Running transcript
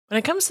When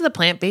it comes to the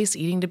plant-based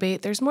eating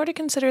debate, there's more to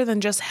consider than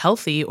just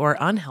healthy or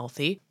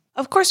unhealthy.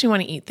 Of course, we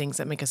want to eat things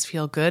that make us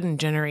feel good and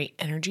generate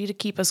energy to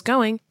keep us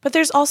going, but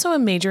there's also a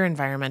major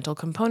environmental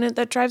component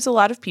that drives a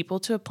lot of people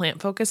to a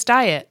plant-focused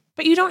diet.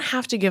 But you don't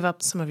have to give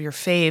up some of your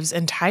faves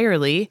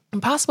entirely.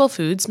 Impossible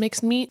Foods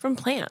makes meat from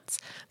plants.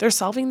 They're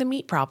solving the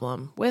meat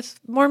problem with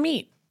more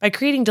meat. By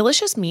creating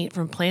delicious meat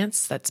from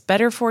plants that's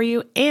better for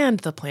you and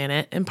the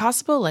planet,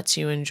 Impossible lets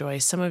you enjoy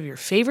some of your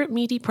favorite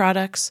meaty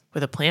products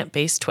with a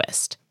plant-based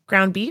twist.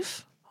 Ground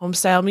beef,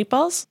 home-style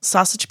meatballs,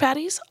 sausage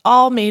patties,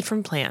 all made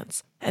from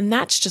plants. And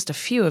that's just a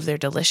few of their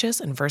delicious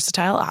and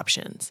versatile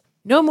options.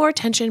 No more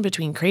tension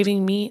between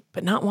craving meat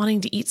but not wanting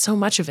to eat so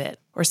much of it,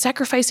 or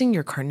sacrificing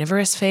your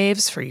carnivorous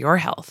faves for your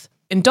health.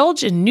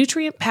 Indulge in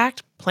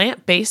nutrient-packed,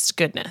 plant-based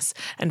goodness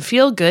and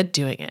feel good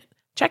doing it.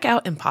 Check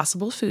out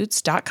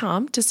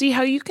impossiblefoods.com to see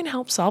how you can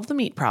help solve the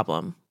meat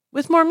problem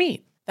with more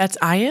meat. That's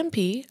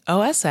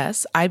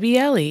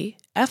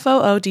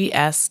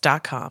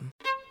IMPOSSIBLEFOODS.com.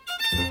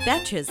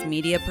 Betches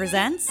Media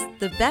presents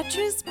the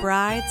Betches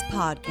Brides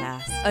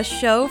Podcast, a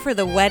show for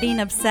the wedding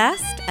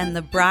obsessed and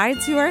the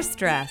brides who are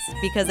stressed,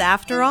 because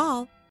after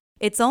all,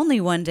 it's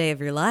only one day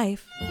of your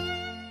life.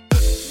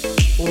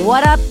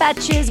 What up,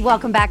 Betches?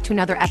 Welcome back to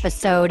another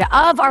episode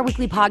of our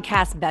weekly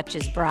podcast,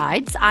 Betches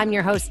Brides. I'm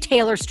your host,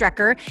 Taylor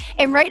Strecker,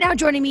 and right now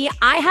joining me,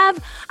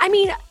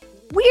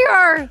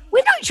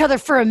 we've known each other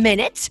for a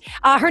minute.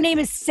 Her name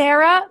is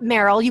Sarah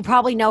Merrill. You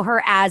probably know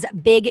her as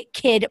Big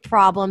Kid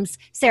Problems.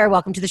 Sarah,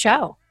 welcome to the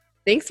show.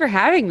 Thanks for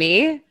having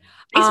me.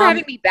 Thanks for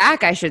having me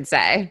back, I should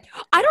say.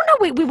 I don't know.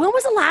 Wait, when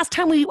was the last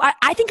time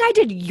I think I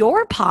did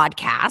your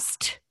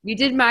podcast. You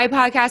did my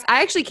podcast.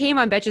 I actually came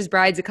on Betches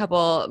Brides a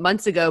couple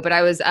months ago, but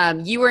I was,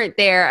 you weren't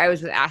there. I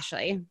was with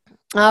Ashley.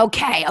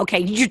 Okay.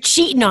 You're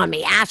cheating on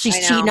me. Ashley's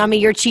cheating on me.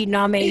 You're cheating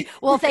on me.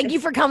 Well, thank you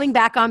for coming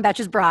back on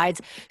Betches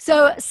Brides.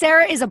 So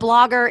Sarah is a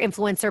blogger,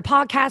 influencer,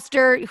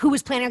 podcaster who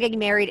was planning on getting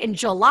married in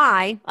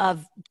July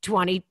of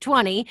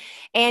 2020.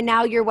 And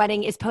now your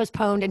wedding is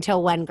postponed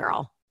until when,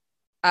 girl?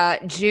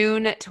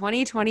 June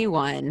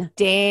 2021.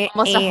 Damn.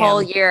 Almost a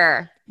whole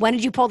year. When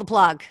did you pull the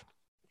plug?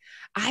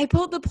 I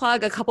pulled the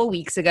plug a couple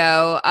weeks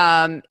ago.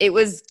 It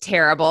was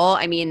terrible.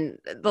 I mean,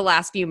 the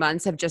last few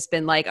months have just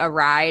been like a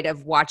ride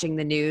of watching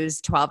the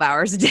news 12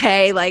 hours a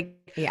day,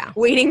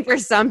 waiting for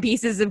some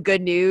pieces of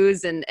good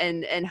news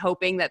and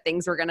hoping that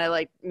things were going to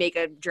like make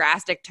a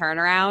drastic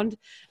turnaround.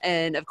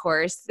 And of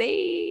course,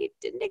 they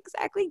didn't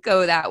exactly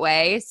go that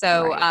way.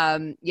 So,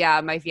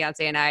 my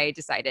fiance and I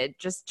decided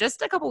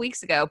just a couple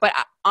weeks ago, but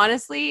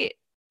honestly,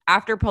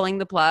 after pulling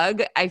the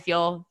plug, I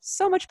feel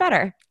so much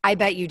better. I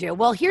bet you do.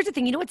 Well, here's the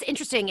thing. You know what's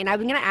interesting? And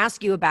I'm going to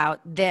ask you about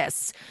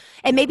this.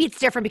 And maybe it's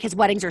different because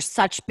weddings are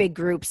such big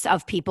groups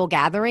of people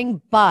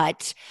gathering.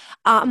 But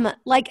I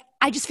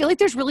just feel like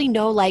there's really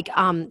no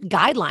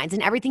guidelines,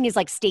 and everything is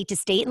like state to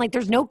state. And like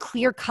there's no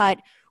clear cut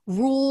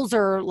rules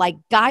or like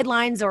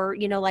guidelines or,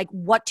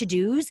 what to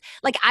do's.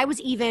 Like I was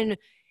even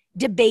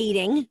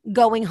debating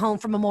going home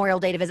for Memorial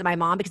Day to visit my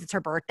mom because it's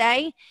her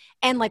birthday.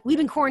 And like, we've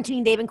been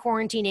quarantining, they've been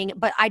quarantining,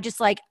 but I just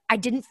I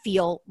didn't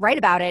feel right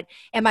about it.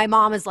 And my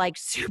mom is like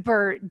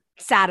super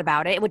sad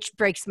about it, which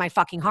breaks my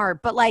fucking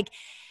heart. But like,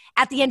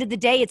 at the end of the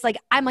day, it's like,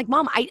 I'm like,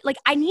 Mom,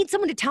 I need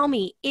someone to tell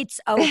me it's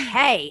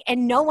okay.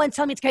 And no one's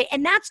telling me it's okay.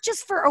 And that's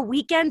just for a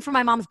weekend for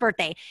my mom's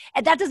birthday.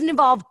 And that doesn't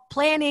involve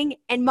planning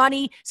and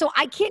money. So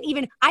I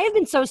have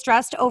been so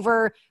stressed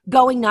over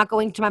not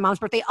going to my mom's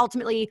birthday.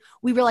 Ultimately,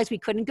 we realized we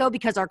couldn't go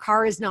because our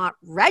car is not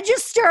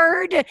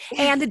registered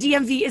and the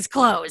DMV is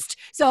closed.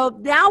 So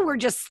now we're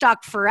just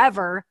stuck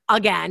forever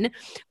again.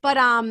 But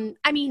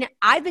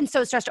I've been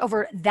so stressed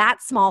over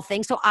that small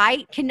thing. So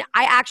I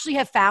actually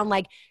have found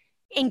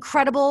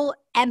incredible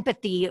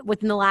empathy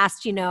within the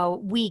last,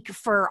 week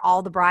for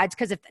all the brides.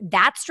 Because if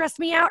that stressed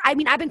me out, I've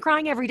been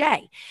crying every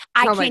day.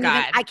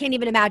 I can't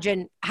even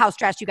imagine how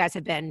stressed you guys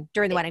have been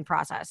during the wedding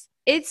process.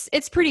 It's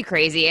pretty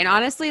crazy. And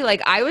honestly,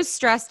 I was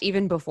stressed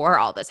even before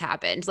all this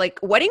happened.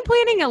 Wedding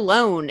planning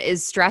alone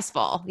is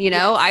stressful.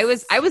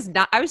 Yes. I was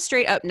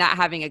straight up not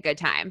having a good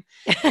time.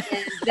 And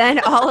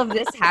then all of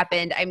this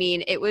happened.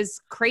 It was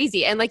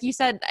crazy. And like you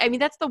said,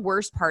 that's the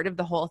worst part of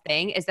the whole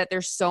thing is that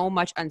there's so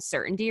much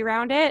uncertainty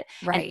around it.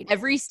 Right. And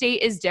every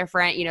state is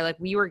different.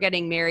 We were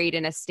getting married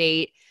in a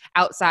state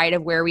outside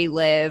of where we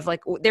live.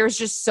 There's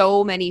just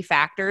so many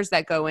factors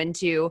that go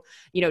into,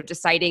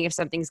 deciding if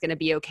something's going to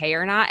be okay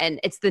or not. And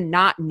it's the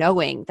not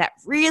knowing that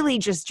really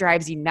just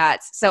drives you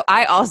nuts. So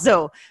I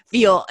also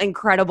feel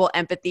incredible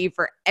empathy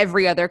for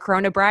every other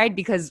Corona bride,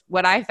 because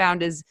what I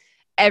found is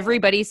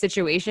everybody's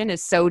situation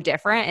is so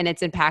different and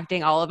it's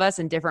impacting all of us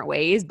in different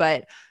ways,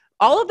 but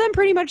all of them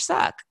pretty much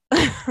suck.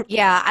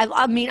 Yeah. A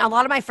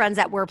lot of my friends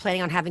that were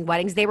planning on having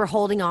weddings, they were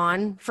holding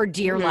on for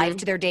dear life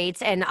to their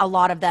dates. And a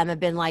lot of them have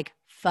been like,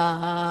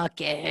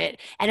 fuck it.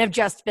 And have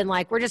just been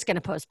like, we're just going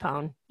to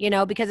postpone,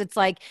 because it's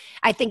I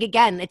think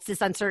again, it's this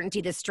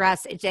uncertainty, this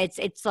stress.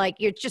 It's like,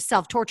 you're just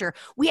self-torture.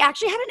 We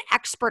actually had an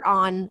expert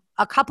on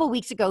a couple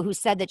weeks ago who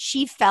said that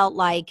she felt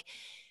like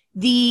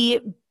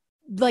the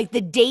like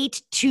the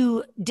date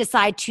to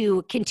decide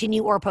to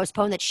continue or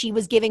postpone that she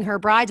was giving her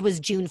brides was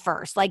June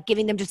 1st, like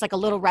giving them just like a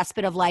little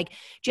respite of like,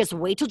 just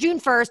wait till June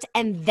 1st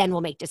and then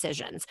we'll make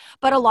decisions.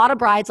 But a lot of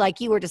brides like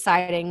you were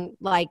deciding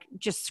like,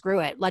 just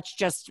screw it. Let's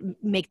just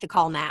make the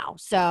call now.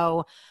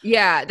 So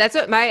yeah, that's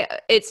what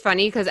it's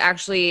funny because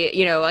actually,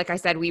 you know, like I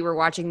said, we were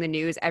watching the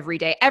news every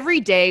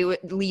day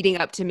leading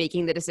up to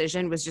making the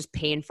decision was just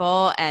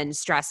painful and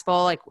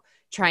stressful. Like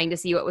trying to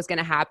see what was going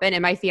to happen.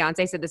 And my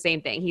fiance said the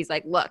same thing. He's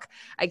like, look,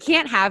 I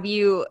can't have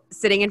you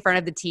sitting in front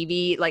of the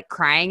TV, like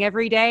crying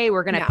every day.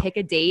 We're going to pick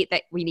a date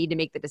that we need to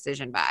make the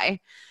decision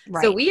by.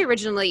 Right. So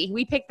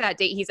we picked that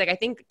date. He's like, I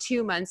think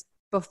 2 months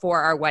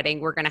before our wedding,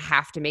 we're going to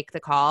have to make the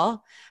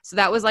call. So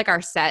that was like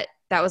our set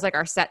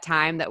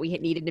time that we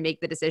needed to make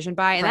the decision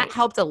by. And that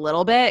helped a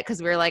little bit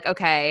because we were like,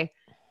 okay,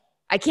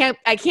 I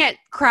can't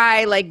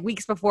cry like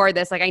weeks before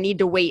this. Like I need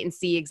to wait and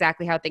see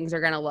exactly how things are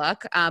going to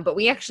look. But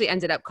we actually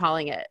ended up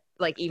calling it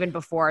like even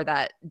before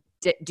that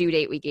due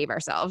date we gave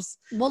ourselves.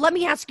 Well, let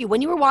me ask you,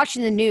 when you were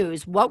watching the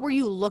news, what were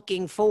you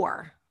looking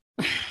for?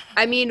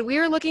 I mean, we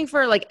were looking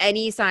for like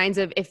any signs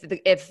of if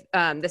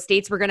the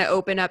states were going to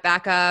open up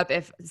back up,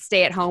 if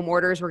stay-at-home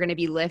orders were going to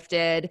be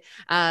lifted.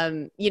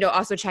 You know,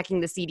 also checking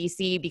the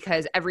CDC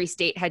because every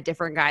state had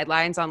different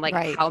guidelines on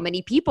like how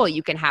many people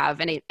you can have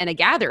in a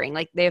gathering.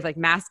 Like they have like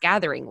mass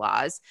gathering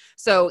laws.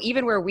 So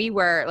even where we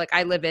were, like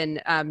I live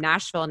in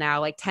Nashville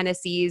now, like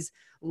Tennessee's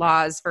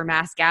laws for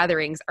mass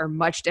gatherings are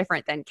much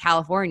different than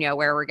California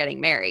where we're getting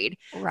married.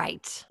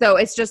 Right. So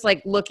it's just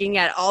like looking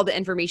at all the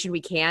information we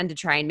can to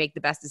try and make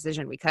the best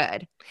decision we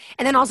could.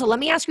 And then also let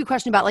me ask you a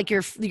question about like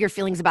your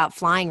feelings about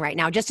flying right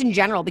now, just in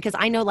general, because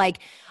I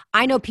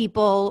know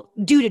people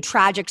due to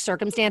tragic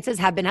circumstances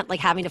have been like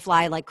having to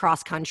fly like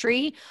cross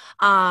country.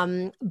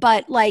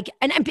 But like,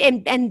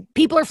 and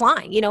people are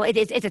flying, you know,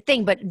 it's a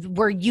thing, but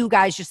were you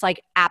guys just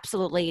like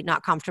absolutely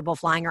not comfortable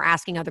flying or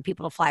asking other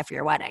people to fly for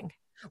your wedding?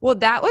 Well,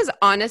 that was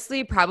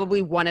honestly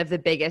probably one of the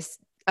biggest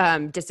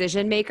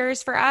decision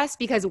makers for us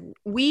because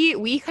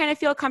we kind of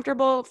feel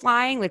comfortable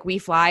flying. Like we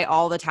fly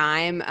all the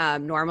time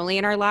normally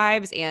in our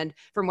lives. And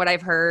from what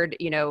I've heard,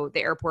 you know,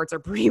 the airports are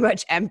pretty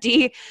much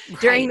empty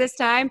during this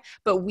time.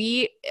 But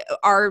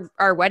our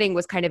wedding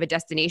was kind of a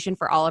destination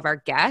for all of our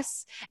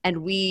guests. And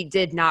we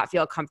did not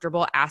feel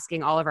comfortable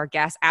asking all of our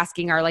guests,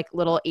 asking our like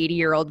little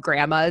 80-year-old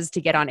grandmas to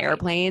get on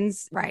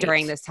airplanes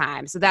during this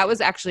time. So that was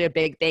actually a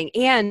big thing.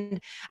 And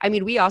I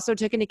mean, we also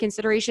took into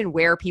consideration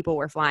where people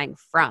were flying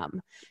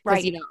from.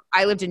 Right. You know,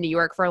 I lived in New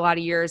York for a lot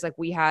of years. Like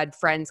we had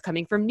friends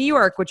coming from New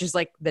York, which is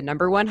like the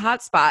number one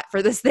hotspot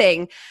for this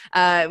thing.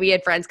 We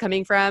had friends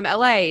coming from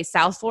LA,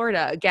 South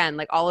Florida, again,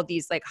 like all of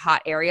these like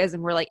hot areas.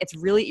 And we're like, it's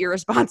really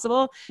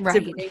irresponsible to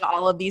bring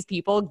all of these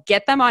people,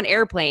 get them on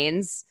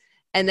airplanes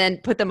and then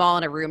put them all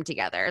in a room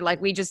together.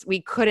 Like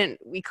we couldn't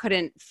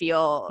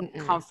feel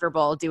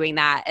comfortable doing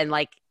that. And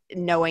like,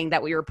 knowing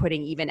that we were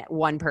putting even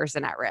one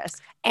person at risk.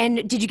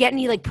 And did you get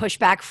any like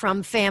pushback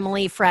from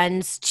family,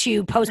 friends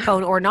to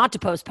postpone or not to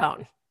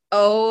postpone?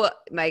 Oh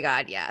my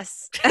God,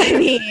 yes. I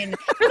mean,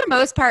 for the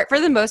most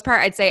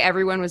part, I'd say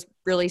everyone was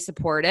really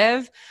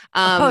supportive.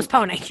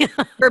 Postponing.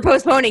 For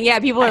postponing, yeah.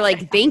 People are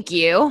like, thank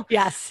you.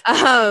 Yes.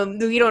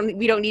 We don't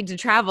need to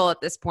travel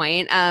at this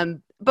point.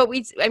 But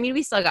we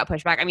still got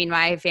pushback. I mean,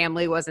 my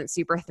family wasn't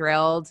super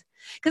thrilled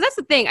because that's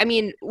the thing. I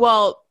mean,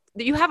 well,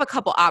 you have a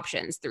couple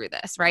options through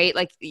this, right?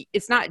 Like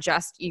it's not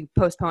just you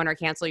postpone or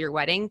cancel your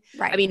wedding.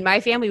 Right. I mean, my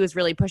family was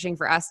really pushing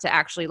for us to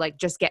actually like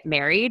just get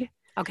married.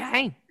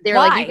 Okay. They're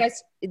like, you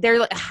guys,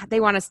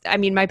 they want to, I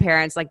mean, my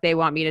parents, like they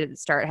want me to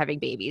start having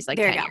babies like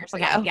 10 years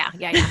ago. Yeah.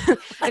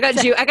 I got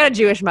a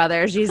Jewish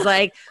mother. She's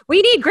like,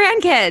 we need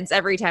grandkids.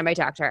 Every time I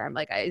talk to her, I'm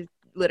like, I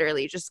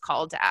literally just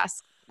called to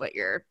ask what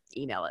your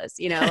email is,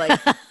 you know, like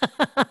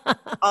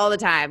all the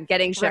time,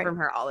 getting shit from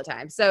her all the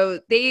time. So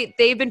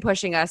they've been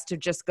pushing us to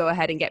just go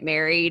ahead and get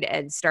married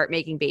and start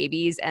making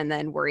babies and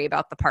then worry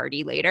about the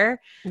party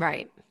later.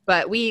 Right.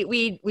 But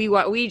we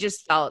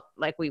just felt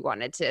like we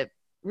wanted to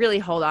really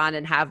hold on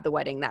and have the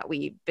wedding that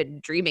we've been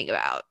dreaming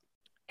about.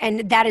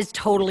 And that is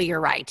totally your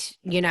right.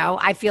 You know,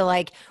 I feel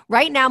like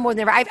right now more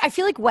than ever, I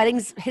feel like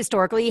weddings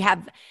historically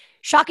have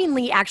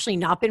shockingly actually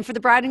not been for the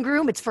bride and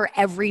groom. It's for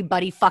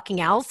everybody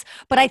fucking else.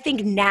 But I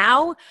think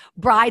now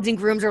brides and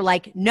grooms are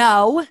like,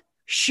 no,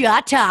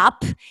 shut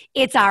up.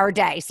 It's our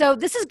day. So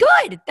this is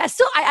good. That's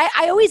still,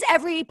 I always,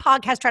 every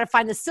podcast try to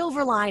find the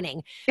silver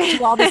lining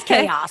to all this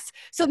chaos.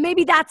 So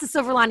maybe that's the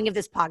silver lining of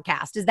this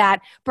podcast is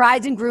that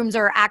brides and grooms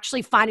are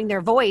actually finding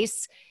their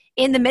voice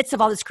in the midst of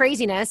all this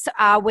craziness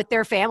with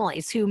their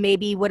families who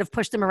maybe would have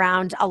pushed them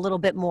around a little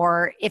bit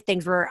more if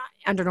things were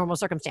under normal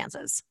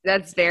circumstances.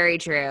 That's very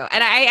true.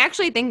 And I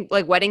actually think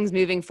like weddings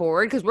moving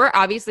forward, because we're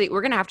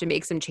going to have to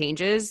make some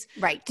changes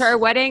to our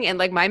wedding. And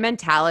like my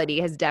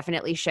mentality has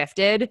definitely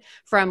shifted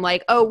from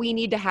like, oh, we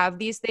need to have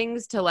these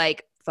things to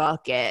like,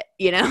 fuck it,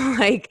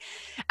 like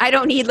I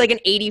don't need like an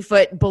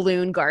 80-foot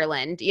balloon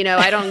garland,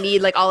 I don't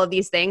need like all of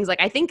these things.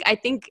 Like I think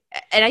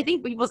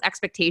people's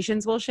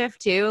expectations will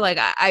shift too. Like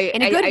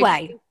in a good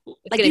way.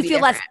 Like you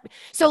feel less.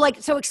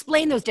 So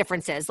explain those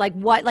differences. Like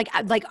what,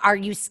 like are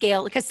you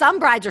scale? Because some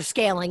brides are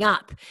scaling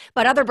up,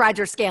 but other brides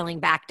are scaling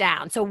back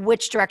down. So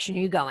which direction are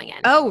you going in?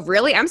 Oh,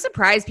 really? I'm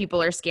surprised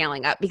people are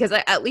scaling up because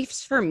at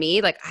least for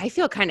me, like I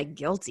feel kind of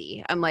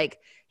guilty. I'm like,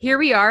 here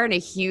we are in a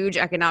huge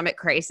economic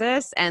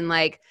crisis, and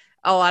like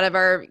a lot of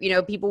our,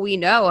 people we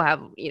know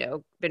have,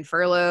 been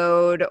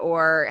furloughed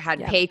or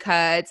had pay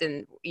cuts,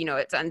 and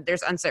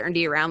there's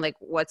uncertainty around like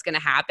what's going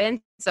to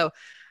happen. So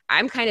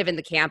I'm kind of in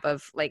the camp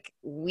of like,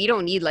 we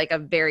don't need like a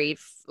very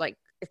like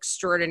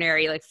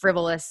extraordinary, like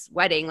frivolous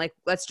wedding. Like,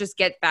 let's just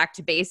get back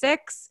to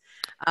basics,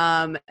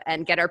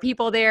 and get our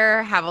people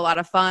there, have a lot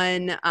of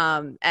fun.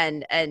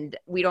 And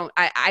we don't,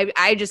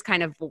 I just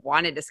kind of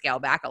wanted to scale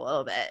back a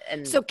little bit.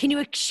 And so can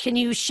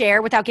you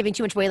share, without giving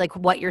too much away, like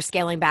what you're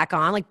scaling back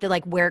on,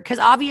 like where, cause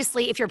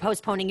obviously if you're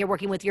postponing, you're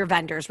working with your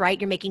vendors, right?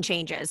 You're making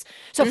changes.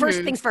 So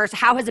first things first,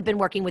 how has it been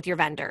working with your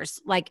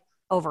vendors? Like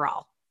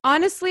overall?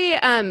 Honestly,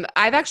 I've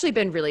actually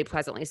been really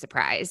pleasantly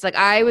surprised. Like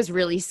I was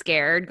really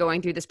scared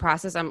going through this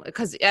process.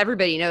 Because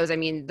everybody knows, I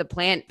mean, the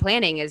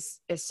planning is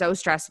so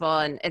stressful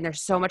and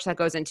there's so much that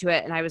goes into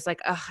it. And I was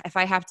like, if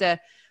I have to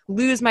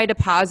lose my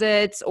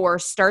deposits or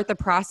start the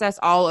process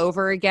all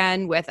over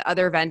again with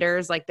other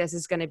vendors, like this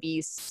is going to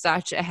be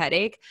such a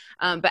headache.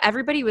 But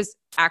everybody was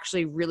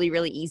actually really,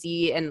 really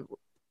easy and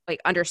like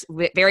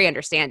very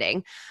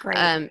understanding. Great.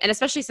 And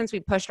especially since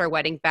we pushed our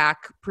wedding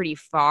back pretty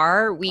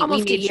far, we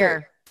made a year.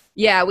 Sure.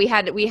 Yeah, we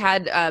had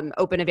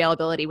open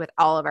availability with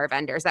all of our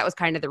vendors. That was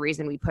kind of the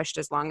reason we pushed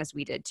as long as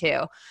we did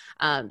too.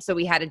 So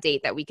we had a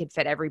date that we could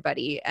fit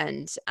everybody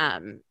and,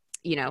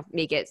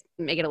 make it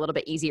a little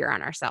bit easier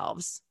on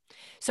ourselves.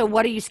 So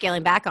what are you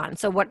scaling back on?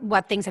 So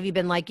what things have you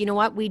been like, you know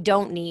what, we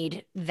don't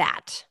need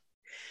that?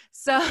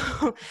 So,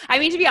 I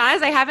mean, to be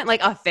honest, I haven't like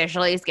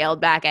officially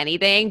scaled back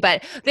anything,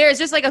 but there's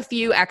just like a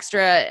few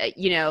extra,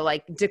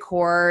 like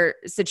decor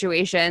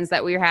situations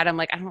that we had. I'm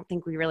like, I don't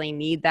think we really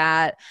need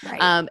that.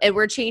 Right. And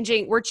we're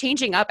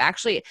changing up,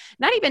 actually,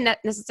 not even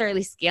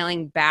necessarily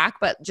scaling back,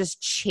 but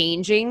just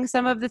changing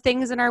some of the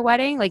things in our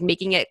wedding, like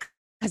making it,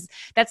 because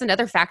that's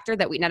another factor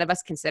that none of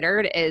us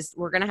considered, is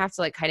we're going to have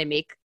to like kind of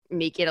make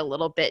it a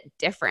little bit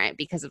different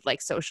because of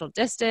like social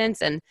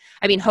distance. And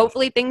I mean,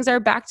 hopefully things are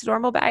back to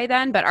normal by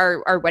then, but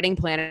our wedding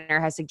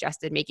planner has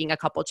suggested making a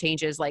couple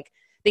changes, like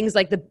things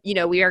like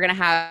we are going to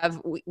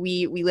have,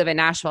 we live in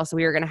Nashville. So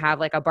we are going to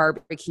have like a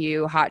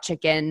barbecue, hot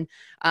chicken,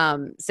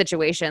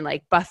 situation,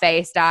 like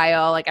buffet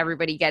style, like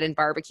everybody get in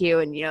barbecue,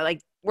 and,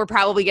 like we're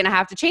probably going to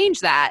have to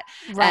change that.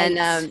 Right.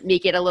 And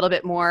make it a little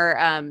bit more,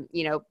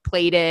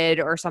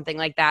 plated or something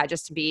like that,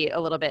 just to be a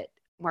little bit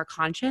more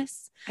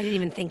conscious. I didn't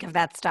even think of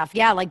that stuff.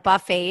 Yeah, like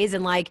buffets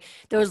and like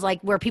those,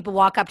 like where people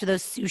walk up to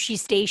those sushi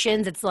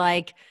stations. It's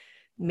like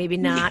maybe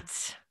not,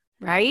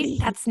 right?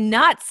 That's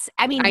nuts.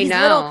 I mean,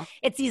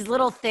 it's these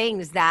little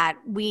things that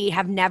we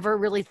have never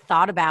really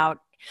thought about.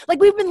 Like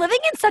we've been living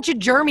in such a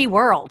germy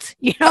world,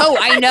 Oh,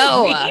 I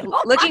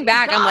know. Looking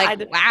back, God. I'm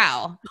like,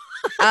 wow.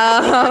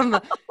 I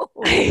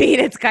mean,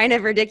 it's kind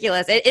of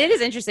ridiculous. It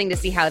is interesting to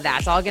see how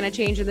that's all going to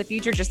change in the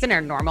future, just in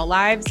our normal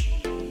lives.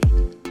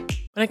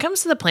 When it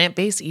comes to the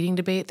plant-based eating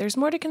debate, there's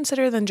more to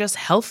consider than just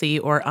healthy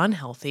or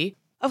unhealthy.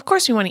 Of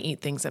course, we want to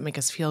eat things that make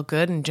us feel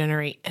good and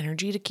generate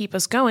energy to keep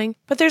us going,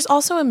 but there's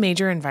also a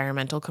major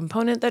environmental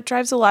component that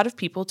drives a lot of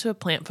people to a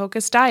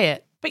plant-focused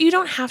diet. But you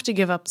don't have to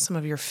give up some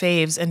of your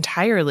faves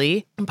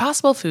entirely.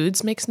 Impossible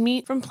Foods makes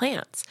meat from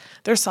plants.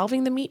 They're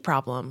solving the meat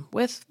problem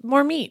with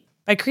more meat.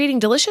 By creating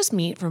delicious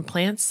meat from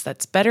plants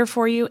that's better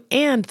for you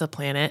and the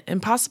planet,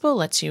 Impossible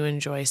lets you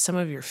enjoy some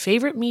of your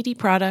favorite meaty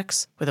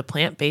products with a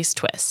plant-based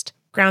twist.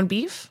 Ground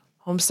beef,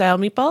 home-style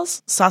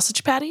meatballs,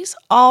 sausage patties,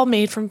 all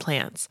made from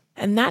plants.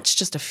 And that's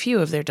just a few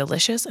of their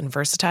delicious and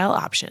versatile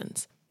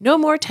options. No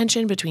more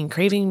tension between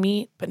craving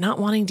meat but not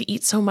wanting to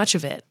eat so much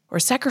of it, or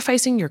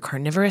sacrificing your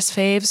carnivorous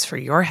faves for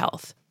your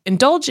health.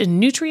 Indulge in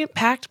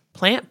nutrient-packed,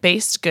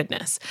 plant-based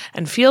goodness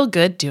and feel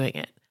good doing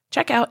it.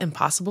 Check out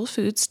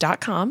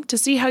ImpossibleFoods.com to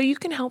see how you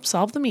can help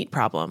solve the meat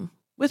problem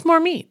with more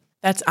meat.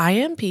 That's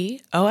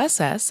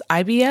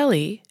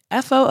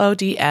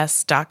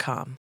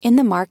ImpossibleFoods.com. In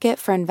the market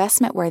for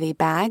investment-worthy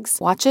bags,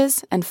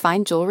 watches, and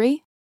fine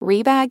jewelry,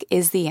 Rebag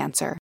is the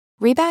answer.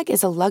 Rebag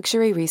is a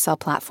luxury resale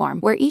platform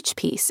where each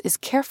piece is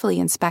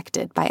carefully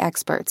inspected by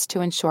experts to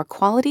ensure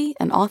quality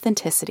and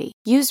authenticity.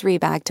 Use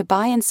Rebag to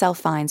buy and sell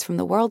finds from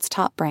the world's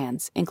top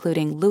brands,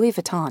 including Louis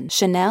Vuitton,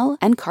 Chanel,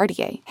 and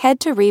Cartier. Head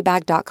to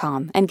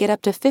Rebag.com and get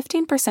up to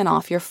 15%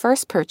 off your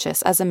first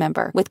purchase as a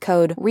member with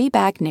code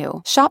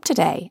REBAGNEW. Shop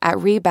today at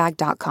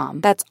Rebag.com.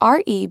 That's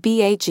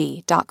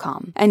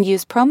REBAG.com. And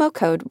use promo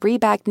code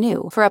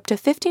REBAGNEW for up to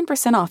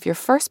 15% off your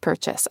first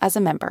purchase as a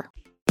member.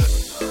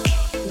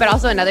 But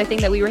also another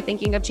thing that we were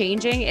thinking of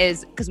changing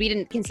is, because we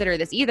didn't consider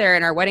this either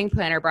and our wedding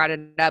planner brought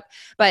it up,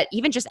 but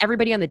even just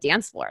everybody on the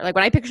dance floor. Like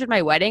when I pictured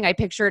my wedding, I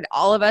pictured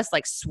all of us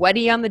like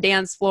sweaty on the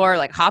dance floor,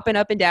 like hopping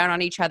up and down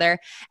on each other,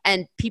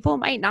 and people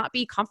might not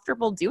be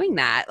comfortable doing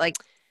that. Like,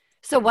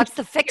 so what's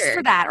the fix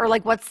for that? Or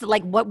like,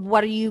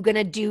 what are you going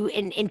to do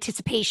in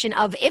anticipation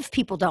of if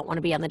people don't want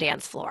to be on the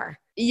dance floor?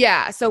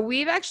 Yeah. So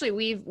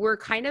we're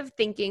kind of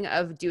thinking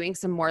of doing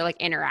some more like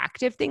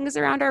interactive things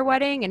around our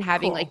wedding and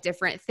having like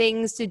different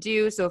things to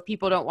do. So if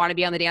people don't want to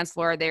be on the dance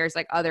floor, there's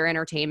like other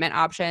entertainment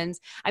options.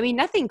 I mean,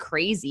 nothing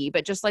crazy,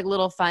 but just like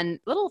little fun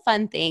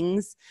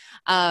things.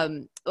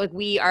 Like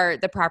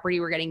the property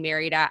we're getting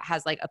married at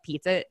has like a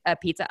pizza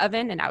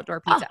oven, an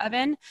outdoor pizza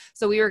oven.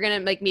 So we were going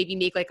to like maybe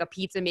make like a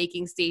pizza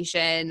making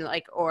station,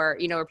 like, or,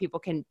 you know, where people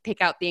can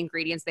pick out the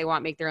ingredients they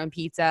want, make their own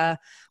pizza.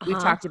 We've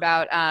talked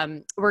about,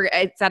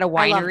 it's at a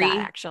winery. I love that,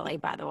 actually,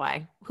 by the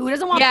way. Who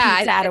doesn't want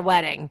pizza at a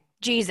wedding?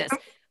 Jesus.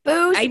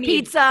 Booze,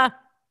 pizza,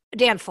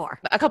 dance floor.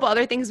 A couple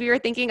other things we were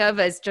thinking of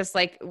is just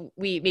like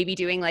we maybe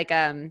doing like,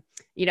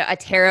 you know, a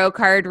tarot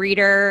card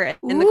reader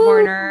in the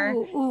corner.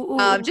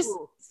 Just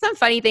some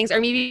funny things,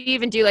 or maybe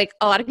even do like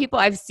a lot of people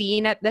I've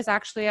seen at this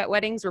actually at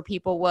weddings where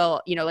people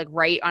will, you know, like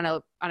write on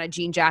a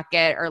jean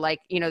jacket, or like,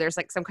 you know, there's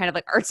like some kind of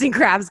like arts and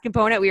crafts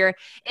component where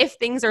if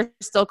things are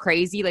still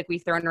crazy, like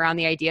we've thrown around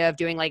the idea of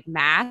doing like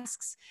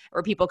masks,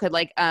 or people could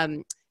like,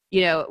 you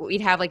know,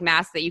 we'd have like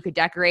masks that you could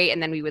decorate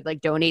and then we would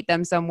like donate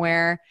them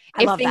somewhere.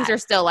 If things are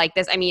still like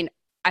this, I mean,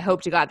 I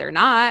hope to God they're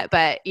not,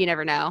 but you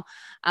never know.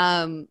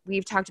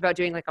 We've talked about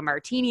doing like a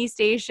martini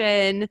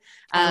station.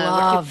 I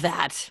love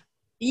that.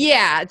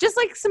 Yeah, just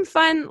like some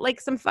fun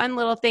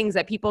little things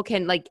that people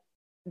can like,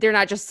 they're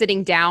not just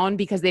sitting down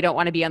because they don't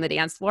want to be on the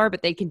dance floor,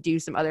 but they can do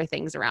some other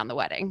things around the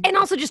wedding. And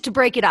also just to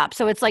break it up.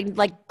 So it's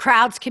like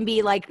crowds can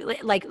be like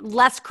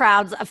less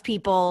crowds of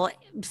people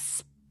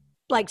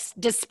like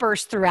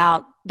dispersed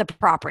throughout the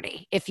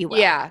property, if you will.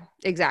 Yeah,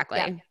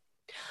 exactly.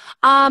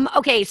 Yeah.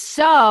 Okay,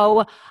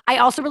 so I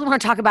also really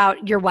want to talk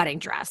about your wedding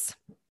dress.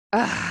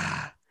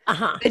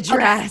 The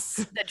dress.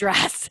 Okay. The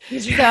dress.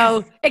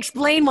 So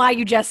explain why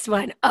you just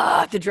went,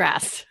 the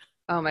dress.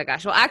 Oh my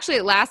gosh. Well,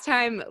 actually last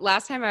time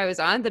I was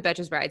on the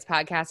Betches Brides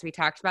podcast, we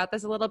talked about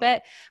this a little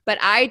bit, but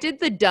I did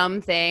the dumb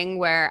thing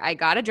where I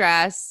got a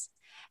dress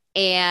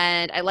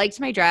and I liked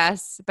my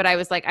dress, but I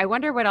was like, I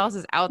wonder what else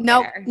is out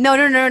there.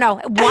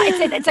 No.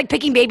 It's like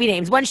picking baby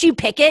names. Once you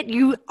pick it,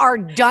 you are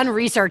done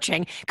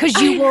researching because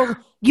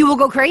you will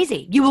go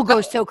crazy. You will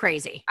go so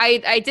crazy.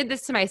 I did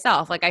this to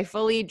myself. Like I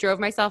fully drove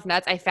myself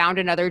nuts. I found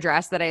another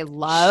dress that I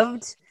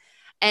loved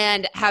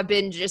and have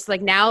been just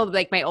like now,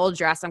 like my old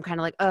dress, I'm kind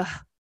of like, ugh,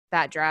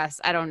 that dress.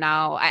 I don't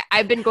know.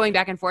 I've been going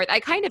back and forth. I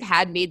kind of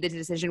had made the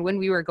decision when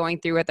we were going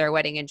through with our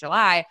wedding in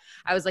July.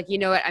 I was like, you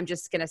know what? I'm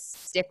just going to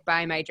stick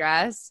by my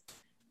dress.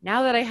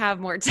 Now that I have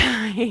more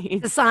time.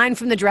 It's a sign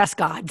from the dress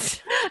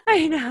gods.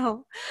 I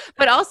know.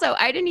 But also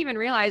I didn't even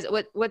realize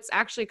what's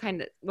actually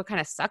what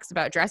kind of sucks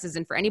about dresses.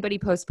 And for anybody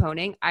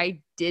postponing,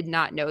 I did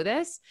not know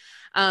this.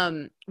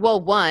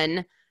 Well,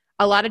 one,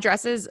 a lot of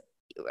dresses,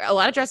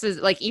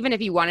 like even if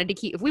we wanted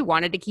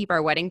to keep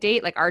our wedding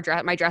date, like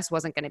my dress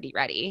wasn't going to be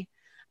ready.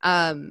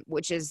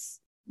 Which is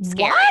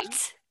scary.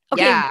 What?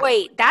 Okay, yeah.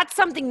 Wait, that's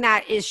something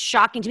that is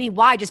shocking to me.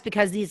 Why? Just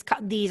because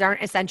these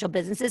aren't essential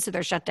businesses, so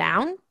they're shut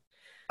down?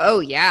 Oh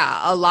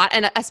yeah, a lot.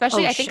 And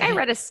especially I think I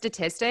read a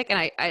statistic and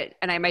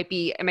I might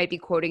be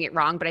quoting it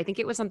wrong, but I think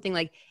it was something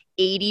like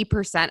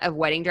 80% of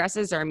wedding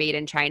dresses are made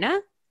in China.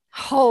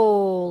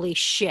 Holy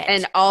shit.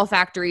 And all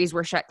factories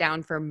were shut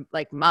down for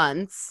like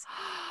months.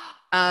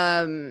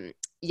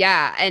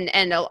 Yeah.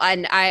 And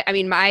I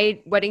mean,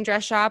 my wedding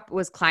dress shop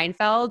was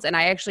Kleinfeld's, and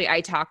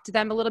I talked to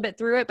them a little bit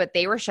through it, but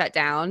they were shut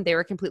down. They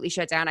were completely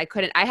shut down.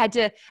 And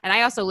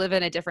I also live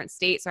in a different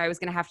state. So I was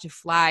going to have to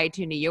fly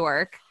to New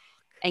York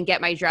and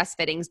get my dress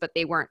fittings, but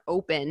they weren't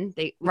open.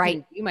 They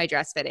couldn't do my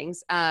dress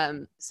fittings.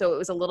 So it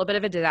was a little bit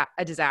of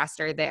a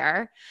disaster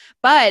there.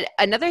 But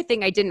another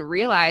thing I didn't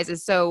realize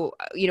is, so,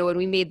 you know, when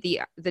we made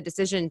the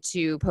decision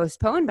to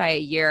postpone by a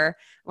year,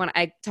 when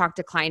I talked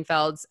to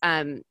Kleinfeld's,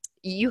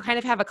 you kind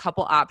of have a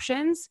couple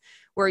options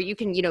where you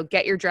can, you know,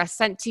 get your dress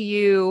sent to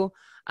you.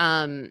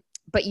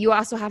 But you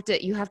also have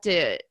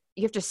to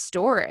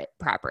store it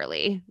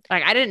properly.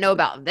 Like, I didn't know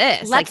about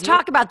this. Let's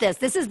talk about this.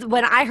 This is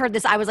when I heard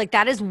this, I was like,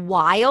 that is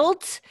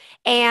wild.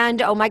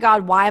 And oh my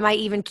God, why am I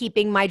even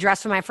keeping my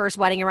dress for my first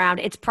wedding around?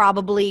 It's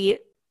probably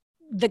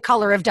the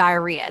color of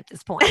diarrhea at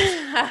this point.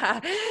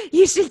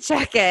 You should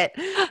check it.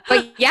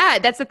 But yeah,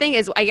 that's the thing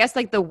is, I guess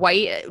like the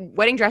white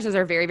wedding dresses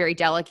are very, very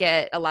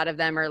delicate. A lot of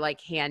them are like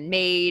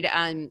handmade,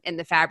 and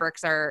the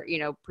fabrics are, you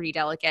know, pretty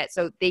delicate.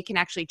 So they can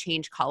actually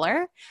change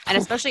color. And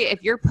especially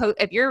if you're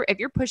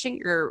pushing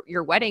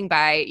your wedding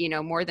by, you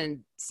know, more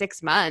than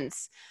 6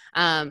 months,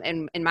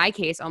 and in my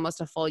case,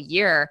 almost a full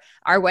year,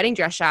 our wedding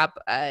dress shop,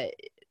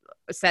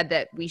 said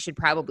that we should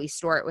probably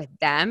store it with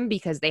them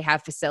because they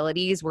have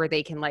facilities where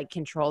they can like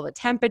control the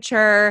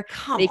temperature.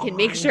 They can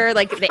make sure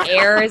like the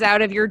air is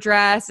out of your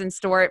dress and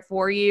store it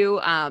for you.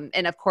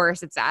 And of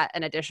course it's at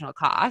an additional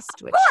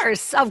cost.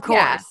 Of course.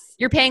 Yeah,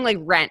 you're paying like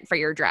rent for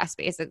your dress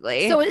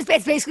basically. So it's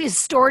basically a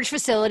storage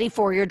facility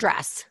for your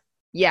dress.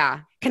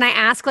 Yeah. Can I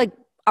ask like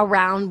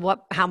around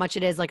how much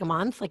it is like a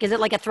month? Like, is it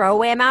like a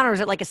throwaway amount or is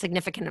it like a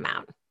significant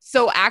amount?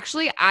 So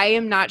actually I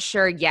am not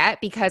sure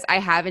yet because I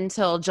have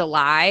until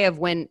July of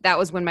when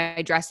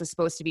my dress was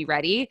supposed to be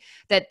ready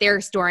that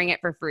they're storing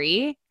it for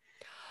free.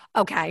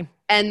 Okay.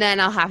 And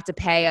then I'll have to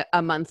pay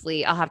a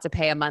monthly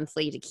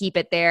to keep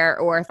it there,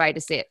 or if I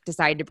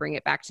decide to bring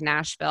it back to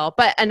Nashville.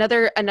 But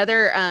another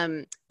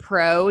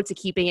pro to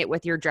keeping it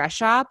with your dress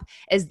shop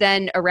is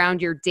then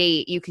around your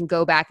date, you can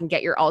go back and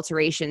get your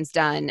alterations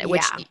done,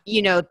 which,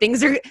 you know,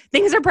 things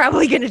are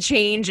probably going to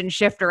change and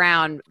shift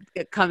around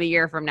come a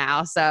year from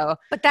now. So,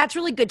 but that's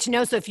really good to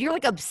know. So if you're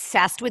like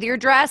obsessed with your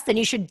dress, then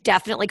you should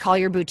definitely call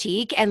your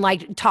boutique and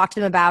like talk to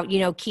them about, you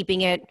know,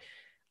 keeping it,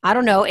 I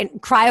don't know,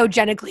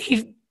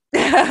 cryogenically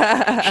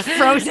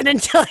frozen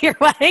until your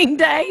wedding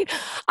day.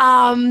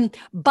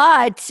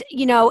 But,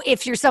 you know,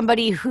 if you're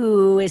somebody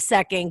who is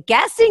second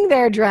guessing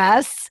their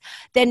dress,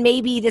 then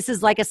maybe this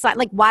is like a sign,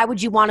 like, why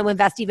would you want to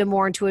invest even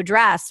more into a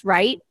dress,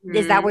 right? Mm-hmm.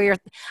 Is that where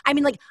I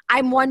mean, like,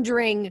 I'm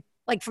wondering,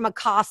 like, from a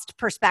cost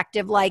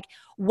perspective, like,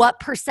 what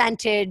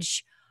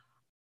percentage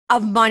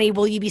of money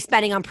will you be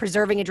spending on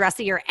preserving a dress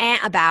that you're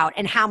about,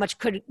 and how much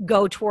could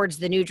go towards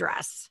the new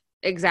dress?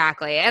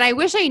 Exactly. And I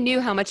wish I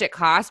knew how much it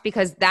costs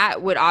because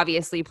that would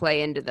obviously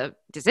play into the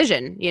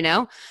decision, you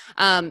know?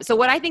 So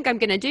what I think I'm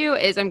going to do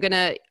is I'm going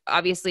to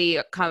obviously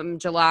come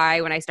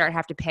July when I start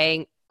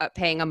paying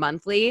a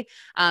monthly,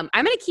 I'm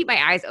going to keep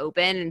my eyes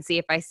open and see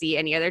if I see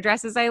any other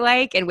dresses I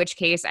like, in which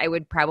case I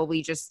would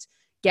probably just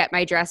get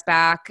my dress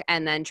back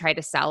and then try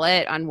to sell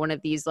it on one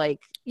of these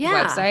like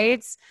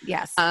websites.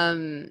 Yes.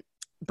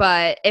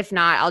 But if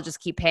not, I'll just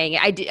keep paying it.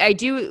 I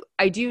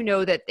do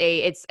know that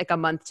it's like a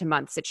month to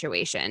month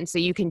situation. So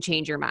you can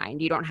change your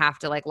mind. You don't have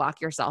to like lock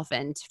yourself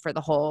in for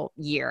the whole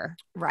year.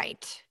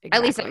 Right. Exactly.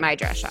 At least at my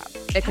dress shop.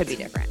 It could be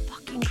different.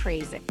 Fucking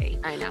crazy.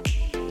 I know.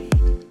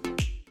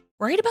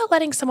 Worried about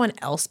letting someone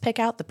else pick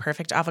out the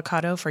perfect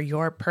avocado for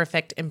your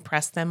perfect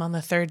impress them on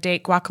the third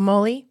date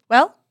guacamole?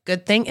 Well,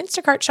 good thing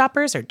Instacart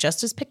shoppers are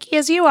just as picky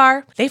as you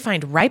are. They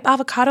find ripe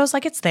avocados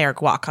like it's their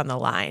guac on the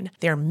line.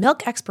 They're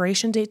milk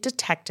expiration date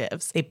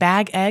detectives. They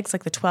bag eggs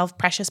like the 12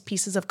 precious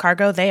pieces of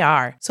cargo they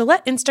are. So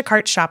let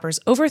Instacart shoppers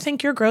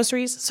overthink your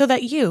groceries so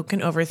that you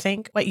can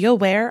overthink what you'll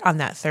wear on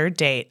that third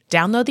date.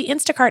 Download the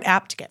Instacart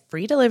app to get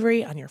free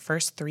delivery on your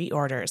first 3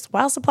 orders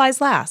while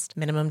supplies last.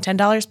 Minimum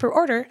 $10 per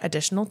order.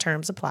 Additional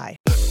terms apply.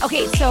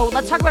 Okay, so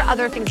let's talk about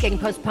other things getting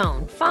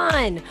postponed.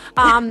 Fun.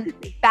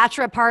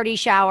 Bachelorette party,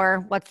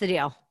 shower. What's the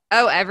deal?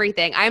 Oh,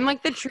 everything. I'm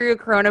like the true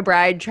Corona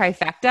bride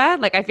trifecta.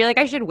 Like, I feel like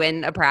I should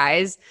win a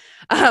prize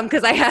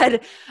because I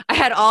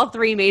had all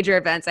 3 major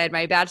events. I had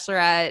my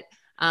bachelorette,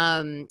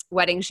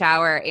 wedding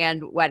shower,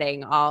 and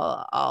wedding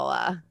all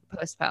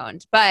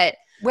postponed. But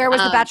where was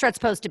the bachelorette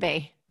supposed to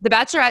be? The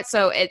bachelorette.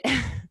 So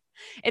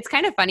it's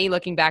kind of funny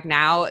looking back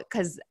now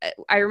because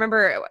I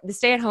remember the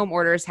stay-at-home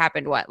orders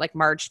happened like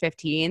March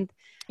 15th,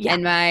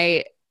 and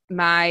my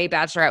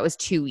bachelorette was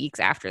 2 weeks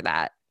after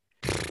that.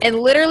 And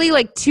literally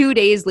like 2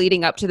 days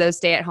leading up to those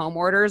stay-at-home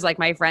orders, like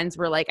my friends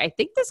were like, I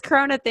think this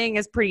Corona thing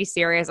is pretty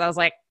serious. I was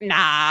like,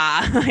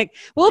 nah, like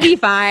we'll be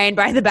fine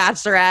by the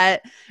bachelorette.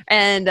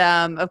 And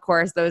of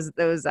course those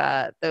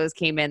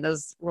came in,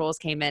 those rules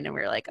came in, and we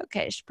were like,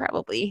 okay, should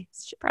probably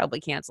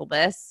cancel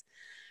this,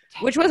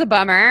 which was a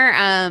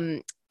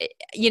bummer.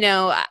 You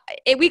know,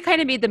 we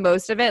kind of made the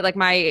most of it. Like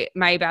my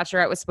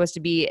bachelorette was supposed to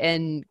be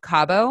in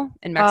Cabo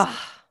in Mexico.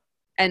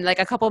 And like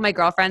a couple of my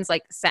girlfriends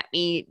like sent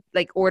me,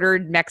 like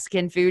ordered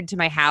Mexican food to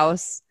my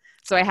house.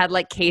 So I had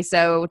like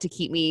queso to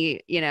keep me,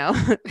 you know,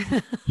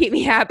 keep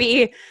me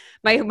happy.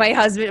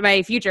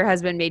 My future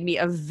husband made me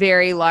a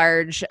very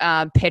large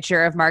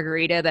pitcher of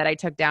margarita that I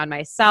took down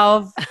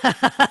myself.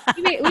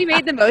 we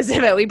made the most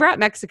of it. We brought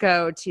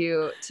Mexico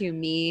to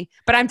me,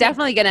 but I'm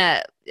definitely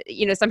gonna,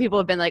 you know, some people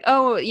have been like,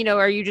 oh, you know,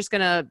 are you just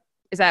gonna,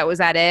 was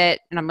that it?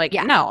 And I'm like,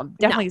 no, I'm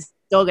definitely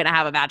still gonna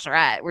have a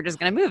bachelorette. We're just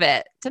gonna move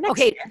it to next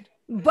year.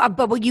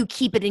 But will you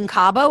keep it in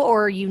Cabo,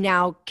 or are you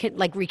now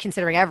like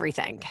reconsidering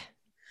everything?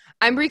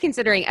 I'm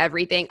reconsidering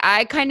everything.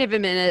 I kind of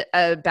am in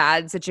a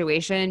bad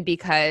situation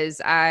because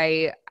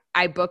I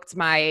booked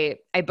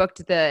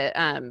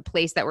the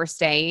place that we're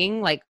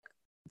staying like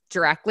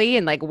directly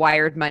and like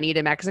wired money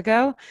to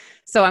Mexico.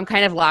 So I'm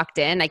kind of locked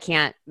in.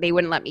 They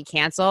wouldn't let me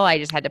cancel. I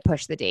just had to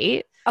push the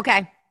date.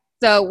 Okay.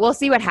 So we'll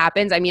see what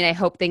happens. I mean, I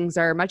hope things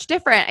are much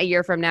different a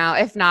year from now.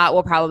 If not,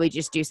 we'll probably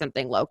just do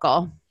something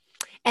local.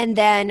 And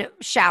then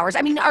showers.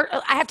 I mean, I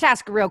have to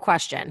ask a real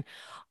question.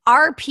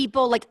 Are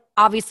people like,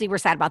 obviously we're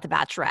sad about the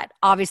bachelorette.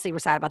 Obviously we're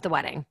sad about the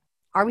wedding.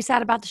 Are we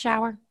sad about the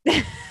shower?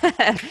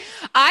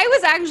 I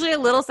was actually a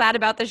little sad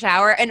about the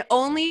shower, and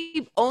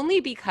only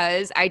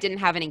because I didn't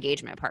have an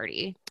engagement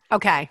party.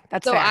 Okay,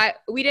 that's fair.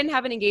 We didn't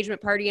have an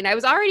engagement party, and I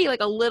was already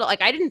like a little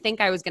like I didn't think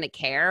I was gonna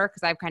care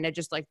because I've kind of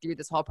just like through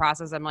this whole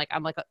process. I'm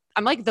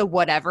like the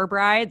whatever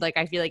bride. Like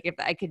I feel like if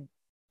I could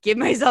give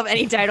myself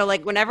any title,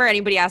 like whenever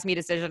anybody asks me a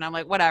decision, I'm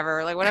like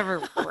whatever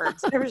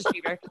works, whatever's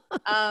cheaper.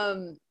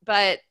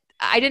 But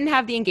I didn't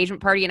have the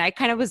engagement party, and I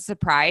kind of was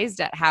surprised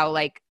at how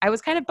like I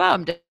was kind of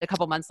bummed a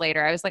couple months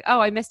later. I was like, oh,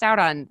 I missed out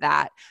on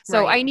that.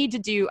 So I need to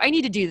do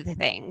the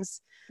things.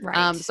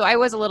 Right. So I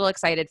was a little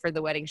excited for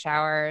the wedding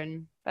shower,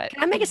 but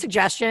can I make a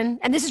suggestion?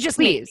 And this is just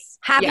please. me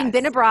having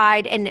been a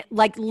bride and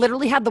like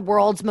literally had the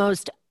world's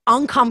most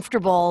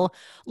uncomfortable,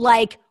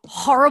 like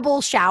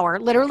horrible shower.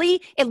 Literally,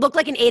 it looked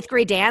like an 8th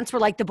grade dance where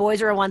like the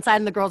boys are on one side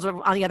and the girls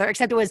are on the other,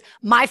 except it was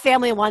my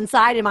family on one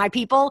side and my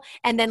people,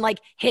 and then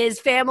like his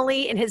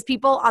family and his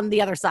people on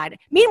the other side.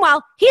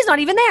 Meanwhile, he's not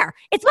even there.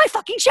 It's my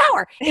fucking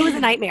shower. It was a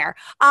nightmare.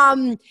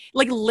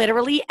 Like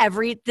literally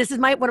this is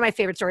one of my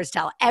favorite stories to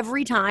tell.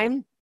 Every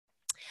time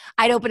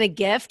I'd open a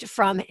gift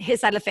from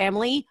his side of the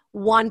family,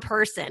 one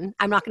person,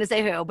 I'm not going to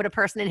say who, but a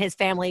person in his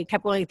family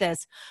kept going like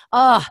this,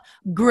 oh,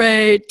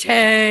 great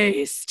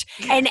taste.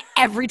 And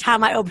every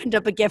time I opened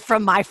up a gift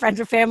from my friends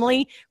or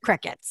family,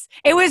 crickets.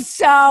 It was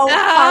so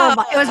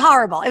horrible. It was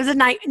horrible. It was a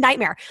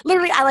nightmare.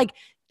 Literally,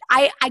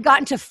 I got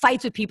into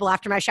fights with people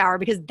after my shower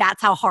because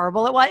that's how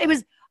horrible it was. It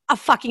was a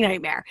fucking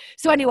nightmare.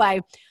 So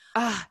anyway,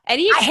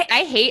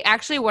 I hate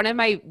actually one of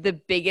the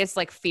biggest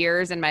like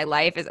fears in my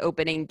life is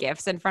opening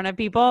gifts in front of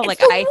people. It's like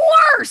the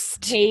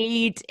worst.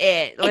 Hate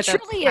it. It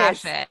truly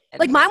is.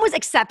 Like mine was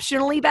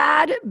exceptionally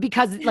bad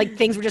because like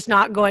things were just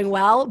not going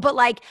well. But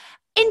like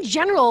in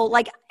general,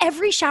 like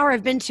every shower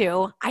I've been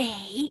to, I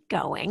hate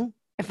going,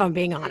 if I'm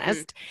being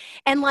honest. Mm-hmm.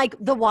 And like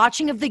the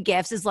watching of the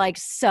gifts is like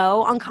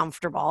so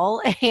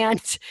uncomfortable,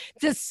 and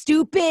the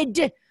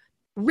stupid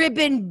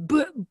ribbon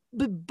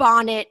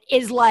bonnet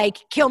is like,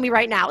 kill me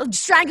right now.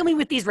 Strangle me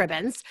with these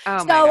ribbons.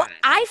 Oh so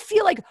I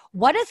feel like,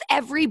 what if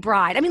every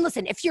bride, I mean,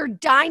 listen, if you're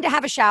dying to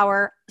have a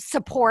shower,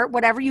 support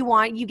whatever you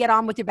want, you get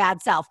on with your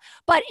bad self.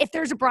 But if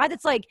there's a bride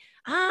that's like,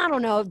 I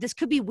don't know, this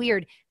could be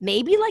weird,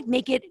 maybe like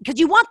make it, because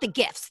you want the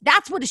gifts.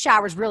 That's what a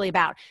shower is really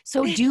about.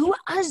 So do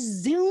a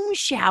Zoom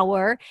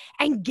shower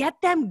and get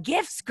them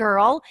gifts,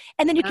 girl.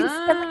 And then you can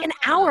spend like an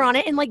hour on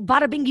it and like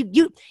bada bing,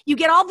 you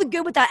get all the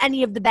good without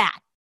any of the bad.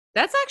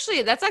 That's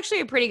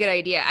actually a pretty good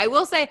idea. I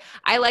will say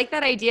I like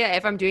that idea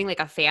if I'm doing like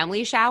a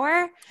family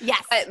shower.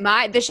 Yes.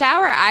 But the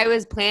shower I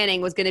was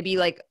planning was going to be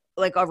like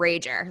a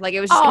rager. Like it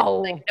was just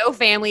like no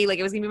family. Like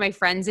it was gonna be my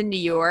friends in New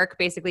York,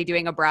 basically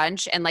doing a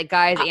brunch, and like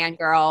guys and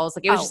girls.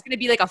 Like it was just gonna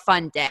be like a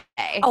fun day.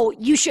 Oh,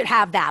 you should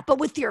have that, but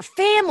with your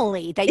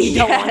family that you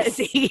don't want to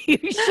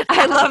see.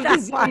 I love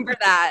this one for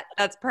that.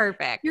 That's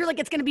perfect. You're like,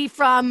 it's gonna be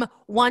from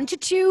 1 to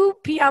 2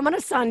 p.m. on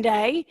a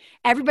Sunday.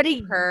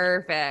 Everybody,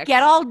 perfect.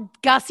 Get all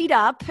gussied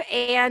up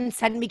and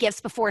send me gifts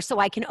before so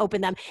I can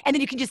open them, and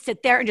then you can just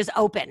sit there and just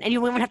open, and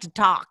you won't even have to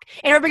talk,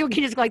 and everybody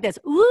can just go like this.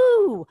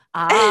 Ooh,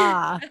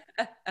 ah.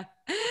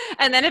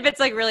 And then if it's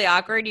like really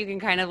awkward, you can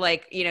kind of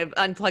like,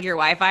 unplug your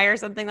Wi-Fi or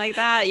something like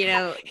that.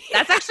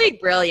 That's actually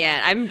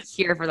brilliant. I'm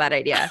here for that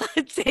idea.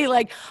 I'd say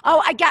like,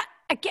 oh, I get,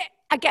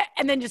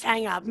 and then just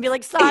hang up and be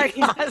like, sorry.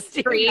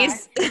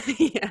 Freeze.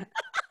 Yeah.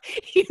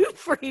 You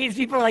freeze.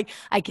 People are like,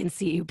 I can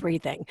see you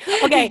breathing.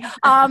 Okay.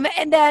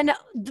 And then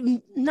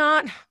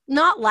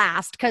not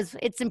last, because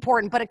it's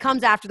important, but it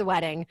comes after the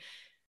wedding.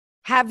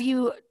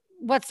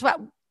 What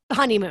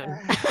honeymoon?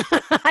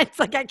 It's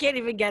like I can't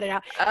even get it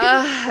out.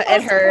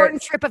 It hurts.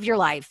 Important trip of your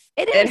life.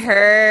 It is. It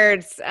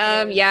hurts.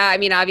 Yeah. I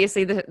mean,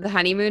 obviously the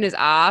honeymoon is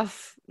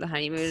off. The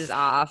honeymoon is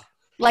off.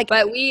 Like,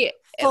 but it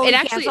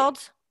actually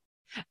canceled.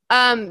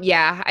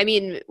 Yeah. I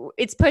mean,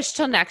 it's pushed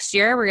till next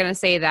year. We're gonna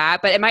say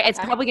that, but it's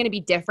probably gonna be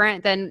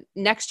different than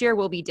next year.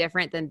 Will be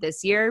different than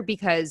this year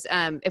because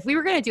if we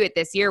were gonna do it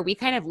this year, we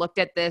kind of looked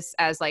at this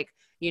as like,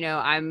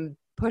 I'm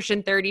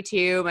pushing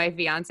 32. My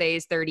fiance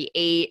is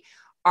 38.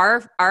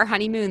 Our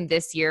honeymoon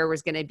this year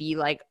was going to be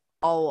like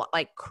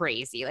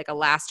crazy, like a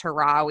last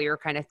hurrah. We were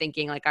kind of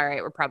thinking like, all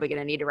right, we're probably going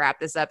to need to wrap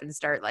this up and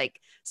start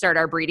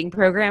our breeding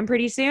program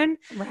pretty soon.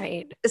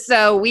 Right.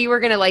 So we were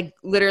going to like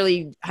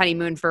literally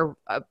honeymoon for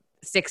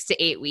 6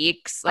 to 8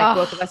 weeks. Like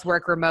both of us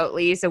work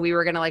remotely. So we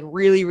were going to like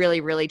really,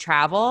 really, really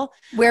travel.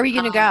 Where are you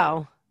going to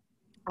go?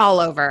 All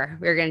over.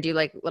 We were going to do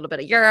like a little bit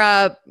of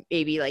Europe,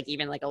 maybe like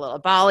even like a little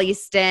Bali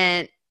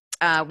stint.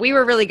 We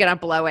were really going to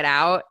blow it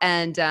out.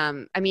 And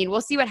I mean,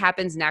 we'll see what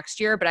happens next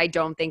year, but I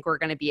don't think we're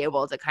going to be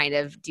able to kind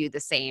of do the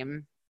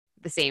same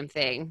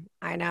thing.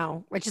 I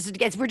know. We're just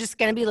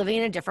going to be living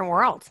in a different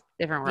world.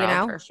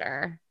 For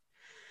sure.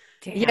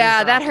 Damn, yeah,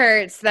 girl. That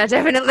hurts. That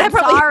definitely. I'm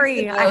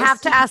sorry. I have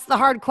to ask the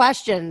hard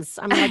questions.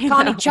 I'm like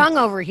Connie Chung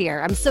over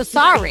here. I'm so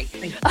sorry.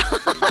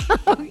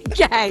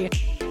 Okay.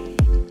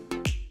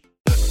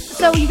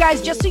 So you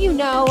guys, just so you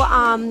know,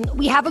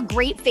 we have a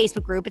great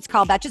Facebook group. It's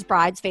called Betches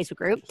Brides Facebook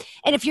group.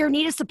 And if you're in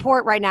need of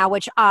support right now,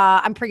 which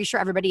I'm pretty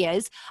sure everybody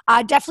is,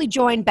 definitely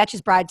join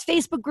Betches Brides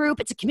Facebook group.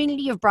 It's a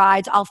community of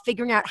brides all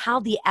figuring out how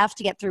the F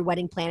to get through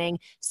wedding planning.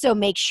 So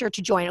make sure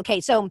to join.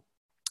 Okay, so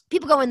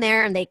people go in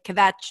there and they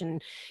kvetch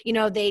and,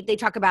 they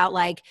talk about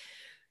like,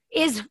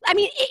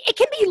 it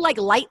can be like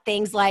light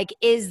things like,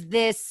 is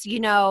this,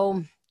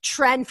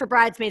 trend for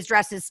bridesmaids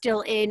dresses still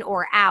in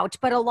or out?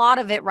 But a lot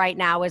of it right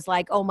now is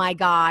like, oh my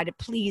God,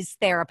 please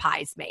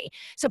therapize me.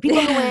 So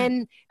people go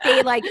in,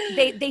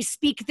 they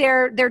speak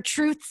their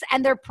truths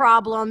and their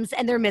problems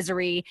and their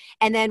misery,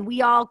 and then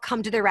we all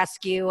come to their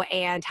rescue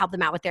and help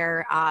them out with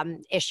their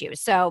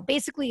issues. So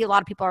basically, a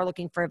lot of people are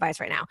looking for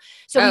advice right now.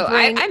 So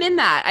I'm in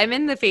that. I'm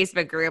in the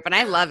Facebook group and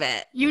I love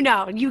it. You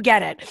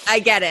get it. I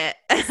get it.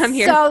 I'm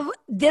here. So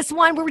this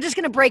one, we're just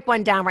going to break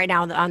one down right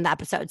now on the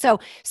episode. So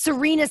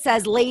Serena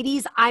says,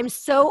 ladies, I'm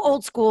so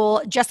old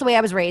school, just the way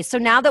I was raised. So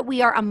now that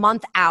we are a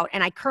month out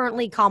and I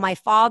currently call my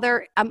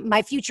father,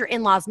 my future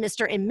in-laws,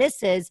 Mr. and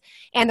Mrs.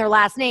 and their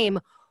last name,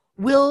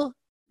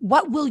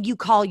 what will you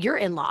call your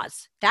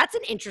in-laws? That's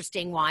an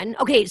interesting one.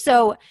 Okay,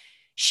 so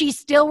she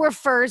still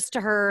refers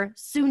to her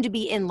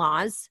soon-to-be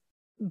in-laws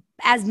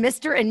as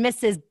Mr. and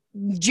Mrs.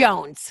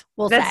 Jones,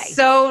 That's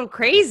so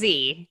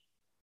crazy.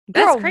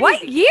 Girl,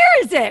 what year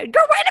is it?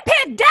 Girl, we're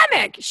in a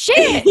pandemic.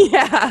 Shit.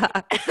 Yeah.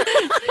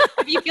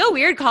 If you feel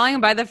weird calling them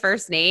by the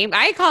first name,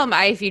 I call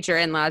my future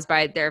in-laws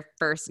by their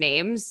first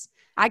names.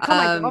 I call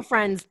my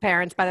girlfriend's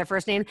parents by their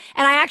first name.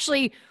 And I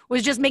actually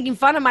was just making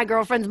fun of my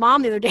girlfriend's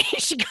mom the other day.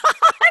 She got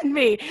on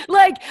me.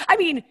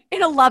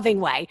 In a loving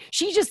way.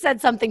 She just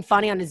said something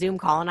funny on a Zoom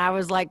call. And I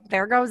was like,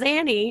 there goes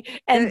Annie.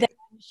 And then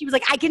she was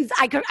like,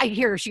 I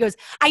hear her. She goes,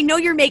 I know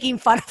you're making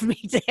fun of me,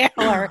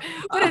 Taylor.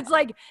 But it's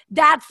like,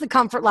 that's the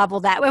comfort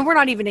level and we're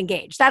not even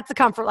engaged. That's the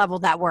comfort level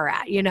that we're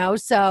at,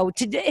 So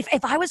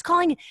if I was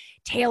calling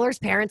Taylor's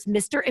parents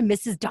Mr. and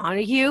Mrs.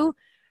 Donahue,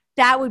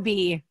 that would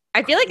be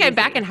I feel like crazy. I'm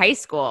back in high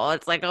school.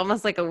 It's like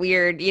almost like a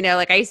weird,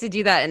 I used to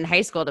do that in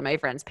high school to my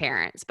friends'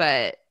 parents.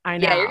 But I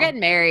know. Yeah, you're getting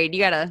married.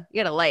 You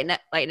gotta lighten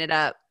it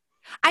up.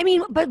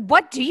 But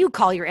what do you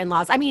call your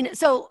in-laws?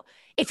 So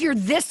if you're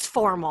this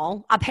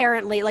formal,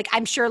 apparently,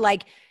 I'm sure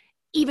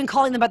even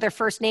calling them by their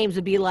first names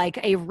would be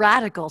like a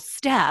radical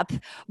step.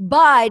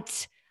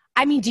 But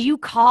do you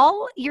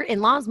call your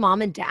in-laws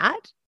mom and dad?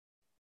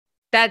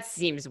 That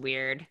seems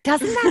weird.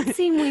 Doesn't that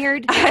seem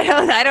weird?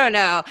 I don't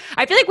know.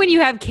 I feel like when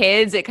you have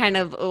kids, it kind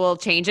of will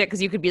change it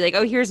because you could be like,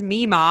 oh, here's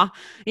me, ma,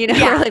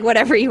 or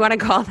whatever you want to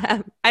call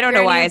them. I don't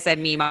know why I said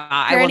me, ma.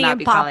 I will not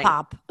be calling.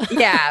 Pop.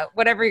 Yeah,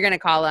 whatever you're going to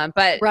call them.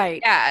 But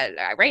right.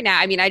 Yeah, right now,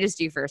 I just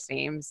do first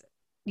names.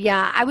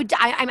 Yeah, I would.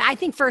 I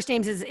think first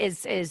names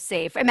is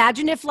safe.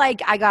 Imagine if I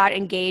got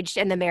engaged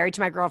and then married to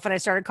my girlfriend, I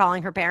started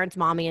calling her parents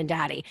mommy and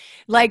daddy.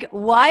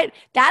 What?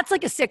 That's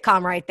like a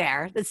sitcom right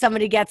there. That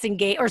somebody gets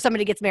engaged or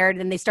somebody gets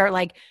married and they start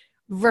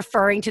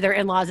referring to their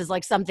in-laws as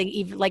something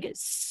even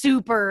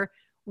super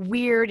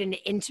weird and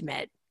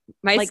intimate.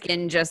 My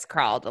skin just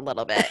crawled a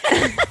little bit.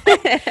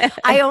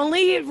 I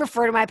only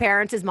refer to my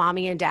parents as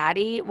mommy and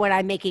daddy when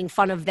I'm making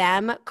fun of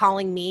them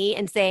calling me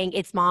and saying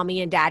it's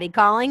mommy and daddy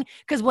calling.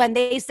 Because when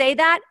they say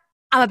that,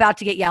 I'm about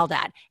to get yelled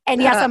at.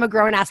 And yes, I'm a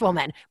grown-ass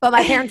woman. But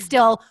my parents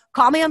still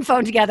call me on the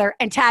phone together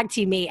and tag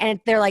team me. And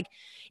they're like,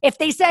 if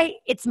they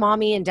say it's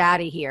mommy and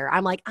daddy here,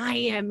 I'm like, I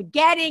am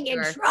getting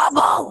in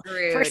trouble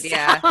for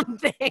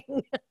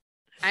something.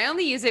 I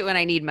only use it when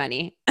I need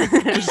money. I'm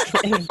just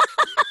kidding.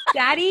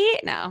 Daddy?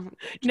 No,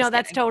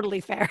 that's totally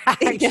fair.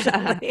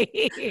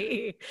 Actually,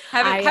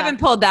 yeah.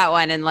 haven't pulled that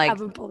one in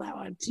haven't pulled that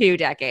one 2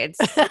 decades.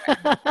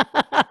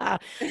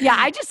 Yeah,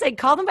 I just say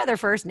call them by their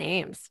first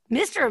names,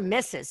 Mr. and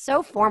Mrs.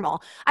 So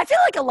formal. I feel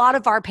like a lot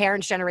of our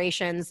parents'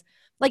 generations,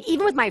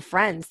 even with my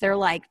friends, they're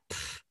like,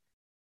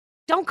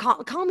 don't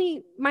call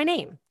me my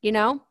name.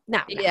 No.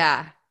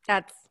 Yeah,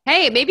 that's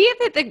maybe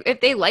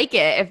if they like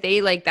it, if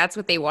they that's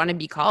what they want to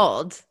be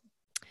called.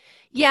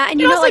 Yeah,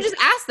 and also just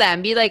ask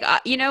them, be like,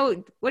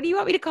 what do you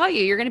want me to call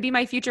you? You're going to be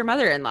my future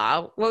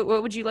mother-in-law. What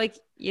would you like,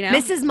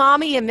 Mrs.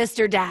 Mommy and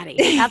Mr. Daddy.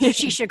 That's what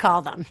she should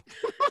call them.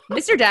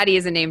 Mr. Daddy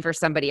is a name for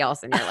somebody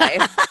else in your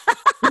life,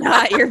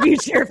 not your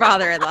future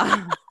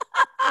father-in-law.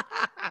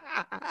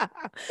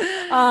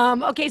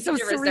 Okay, so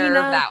Serena, reserve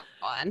that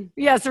one.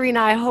 Yeah,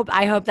 Serena, I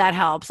hope that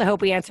helps. I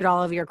hope we answered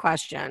all of your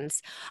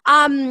questions.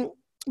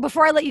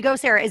 Before I let you go,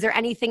 Sarah, is there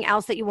anything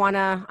else that you want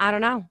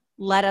to,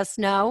 let us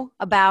know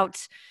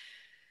about?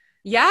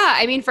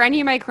 Yeah. For any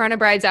of my Corona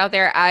brides out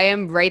there, I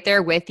am right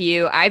there with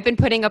you. I've been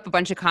putting up a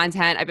bunch of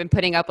content. I've been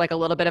putting up a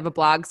little bit of a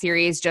blog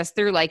series just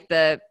through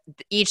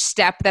each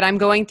step that I'm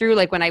going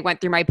through. When I went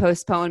through my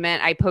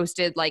postponement, I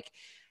posted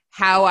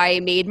how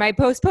I made my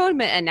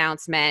postponement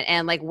announcement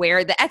and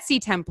where the Etsy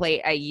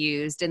template I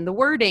used and the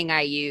wording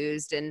I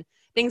used and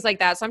things like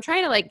that. So I'm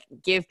trying to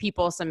give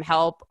people some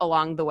help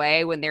along the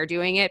way when they're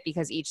doing it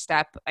because each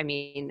step,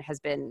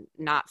 has been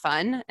not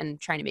fun and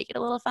trying to make it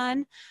a little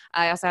fun.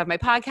 I also have my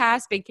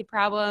podcast, Big Kid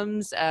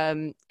Problems.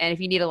 And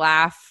if you need a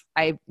laugh,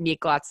 I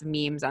make lots of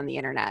memes on the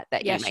internet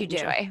that you might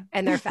enjoy.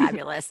 And they're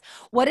fabulous.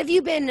 What have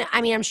you been,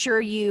 I'm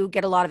sure you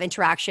get a lot of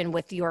interaction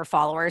with your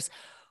followers.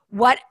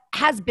 What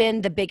has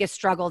been the biggest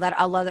struggle that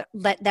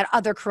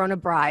other Corona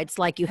brides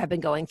like you have been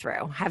going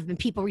through? Have been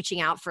people reaching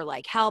out for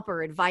help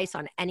or advice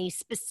on any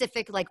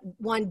specific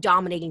one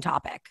dominating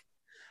topic?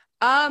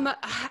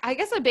 I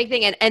guess a big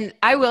thing, and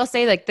I will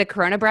say, like, the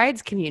Corona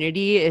Brides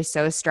community is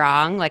so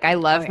strong. Like, I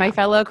love my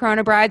fellow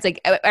Corona Brides. Like,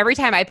 every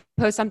time I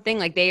post something,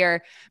 like, they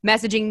are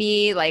messaging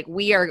me, like,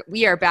 we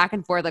are back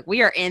and forth, like,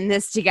 we are in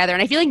this together.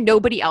 And I feel like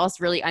nobody else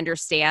really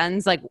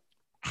understands, like,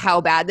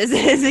 how bad this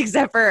is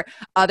except for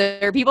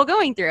other people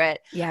going through it.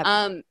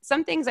 Yeah.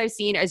 Some things I've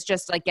seen is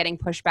just like getting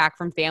pushback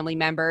from family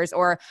members,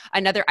 or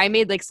I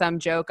made like some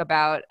joke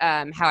about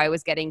how I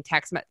was getting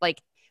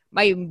like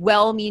my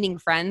well-meaning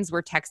friends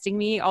were texting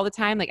me all the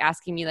time, like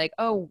asking me like,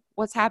 oh,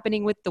 what's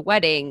happening with the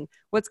wedding?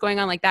 What's going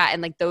on like that?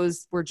 And like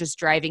those were just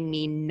driving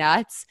me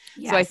nuts.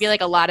 Yes. So I feel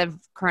like a lot of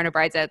Corona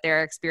Brides out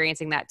there are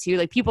experiencing that too.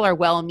 Like people are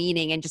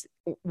well-meaning and just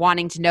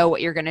wanting to know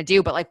what you're going to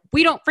do, but like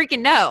we don't freaking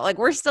know. Like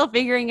we're still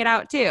figuring it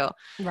out too.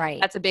 Right.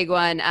 That's a big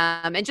one.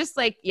 And just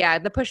like, yeah,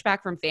 the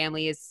pushback from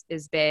family is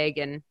big.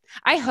 And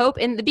I hope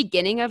in the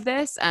beginning of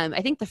this,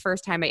 I think the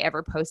first time I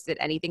ever posted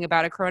anything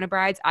about a Corona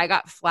Brides, I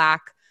got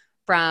flack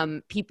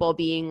from people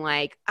being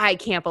like, I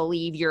can't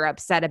believe you're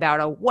upset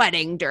about a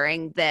wedding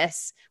during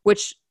this,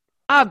 which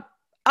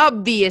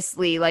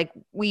obviously, like,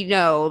 we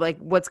know, like,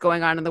 what's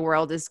going on in the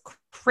world is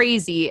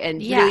crazy and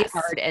really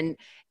hard. And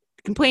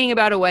complaining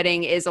about a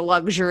wedding is a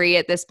luxury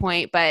at this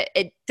point, but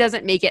it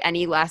doesn't make it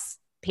any less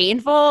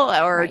painful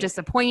or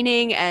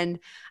disappointing. And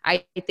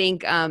I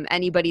think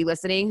anybody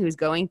listening who's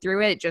going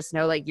through it, just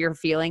know, like, your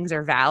feelings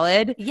are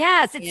valid.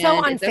 Yes, it's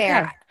so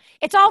unfair.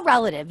 It's all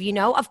relative, you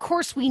know? Of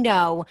course we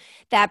know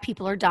that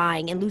people are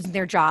dying and losing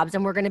their jobs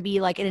and we're going to be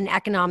like in an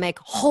economic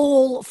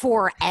hole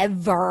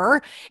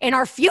forever and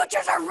our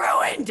futures are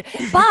ruined.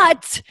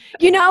 But,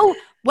 you know,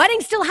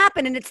 weddings still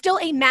happen and it's still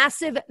a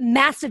massive,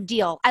 massive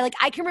deal.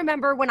 I can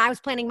remember when I was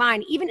planning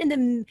mine, even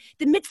in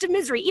the midst of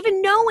misery,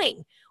 even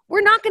knowing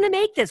we're not going to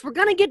make this, we're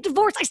going to get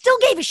divorced, I still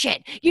gave a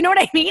shit. You know what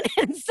I mean?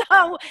 And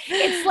so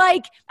it's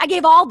like I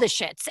gave all the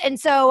shits. And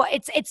so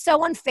it's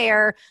so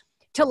unfair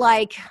to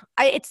like,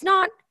 it's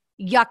not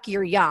yuck,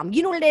 you're yum.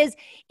 You know what it is?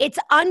 It's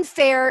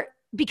unfair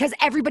because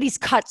everybody's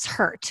cuts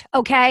hurt.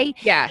 Okay.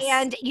 Yes.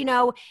 And you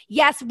know,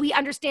 yes, we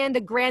understand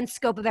the grand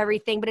scope of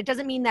everything, but it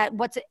doesn't mean that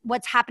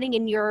what's happening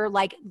in your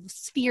like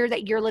sphere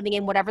that you're living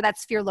in, whatever that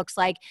sphere looks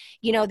like,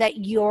 you know,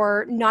 that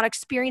you're not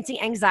experiencing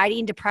anxiety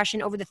and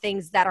depression over the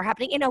things that are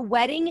happening in a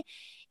wedding.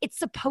 It's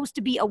supposed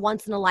to be a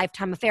once in a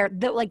lifetime affair,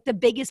 the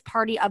biggest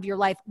party of your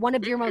life, one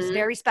of your most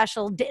very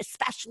specialest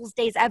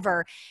days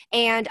ever.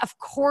 And of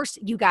course,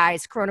 you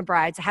guys, Corona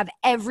Brides, have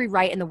every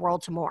right in the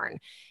world to mourn.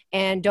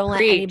 And don't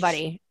let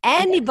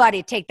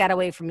anybody take that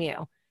away from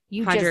you.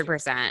 You 100%.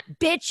 Just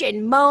bitch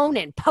and moan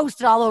and post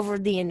it all over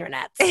the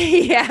internet.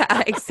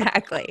 Yeah,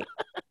 exactly.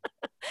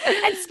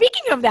 And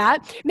speaking of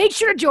that, make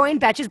sure to join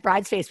Betches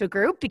Brides Facebook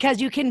group because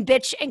you can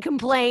bitch and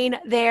complain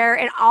there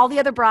and all the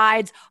other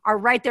brides are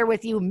right there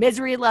with you.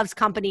 Misery loves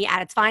company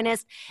at its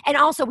finest. And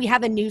also we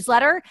have a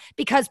newsletter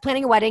because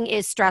planning a wedding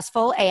is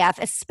stressful AF,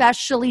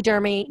 especially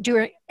during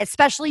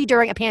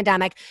a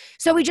pandemic.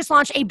 So we just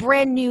launched a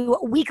brand new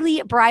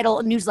weekly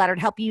bridal newsletter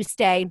to help you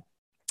stay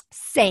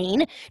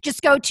sane.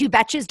 Just go to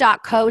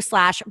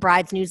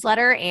betches.co/brides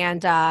newsletter.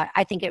 And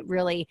I think it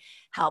really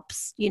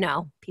helps, you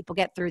know, people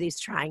get through these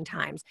trying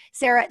times.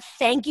 Sarah,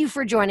 thank you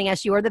for joining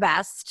us. You are the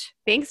best.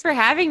 Thanks for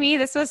having me.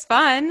 This was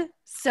fun.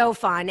 So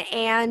fun.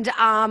 And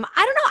I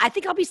don't know. I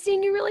think I'll be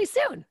seeing you really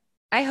soon.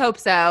 I hope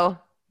so.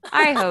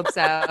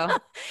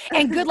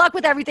 And good luck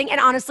with everything. And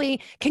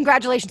honestly,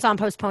 congratulations on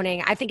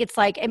postponing. I think it's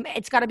like,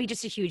 it's got to be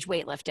just a huge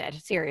weight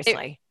lifted.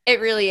 Seriously. It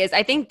really is.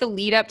 I think the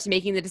lead up to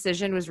making the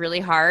decision was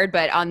really hard,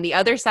 but on the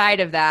other side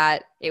of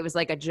that, it was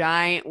like a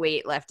giant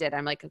weight lifted.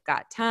 I'm like, I've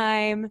got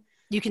time.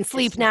 You can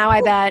sleep now,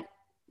 I bet.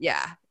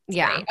 Yeah.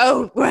 Yeah. Great.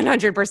 Oh,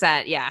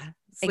 100%. Yeah.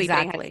 Sleeping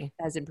exactly.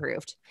 has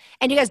improved.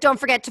 And you guys don't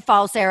forget to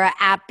follow Sarah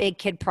at Big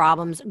Kid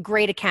Problems.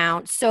 Great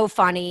account. So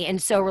funny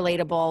and so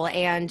relatable.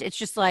 And it's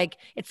just like,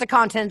 it's the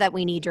content that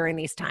we need during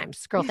these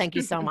times. Girl, thank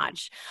you so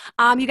much.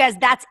 You guys,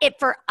 that's it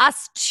for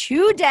us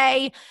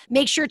today.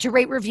 Make sure to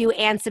rate, review,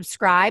 and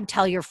subscribe.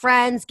 Tell your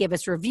friends, give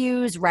us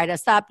reviews, write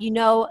us up. You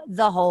know,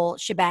 the whole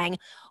shebang.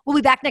 We'll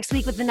be back next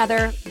week with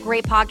another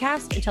great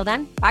podcast. Until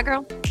then, bye,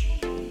 girl.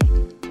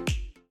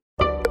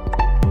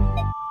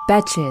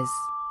 Betches.